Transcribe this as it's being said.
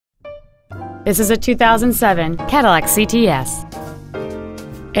This is a 2007 Cadillac CTS.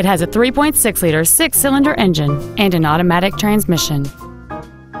 It has a 3.6-liter six-cylinder engine and an automatic transmission.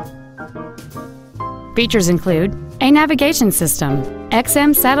 Features include a navigation system,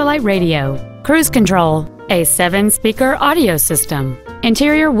 XM satellite radio, cruise control, a 7-speaker audio system,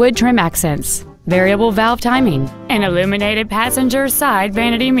 interior wood trim accents, variable valve timing, an illuminated passenger side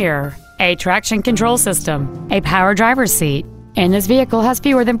vanity mirror, a traction control system, a power driver's seat, and this vehicle has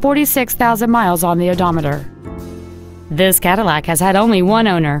fewer than 46,000 miles on the odometer. This Cadillac has had only one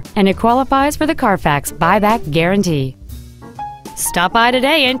owner, and it qualifies for the Carfax buyback guarantee. Stop by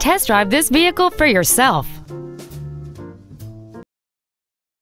today and test drive this vehicle for yourself.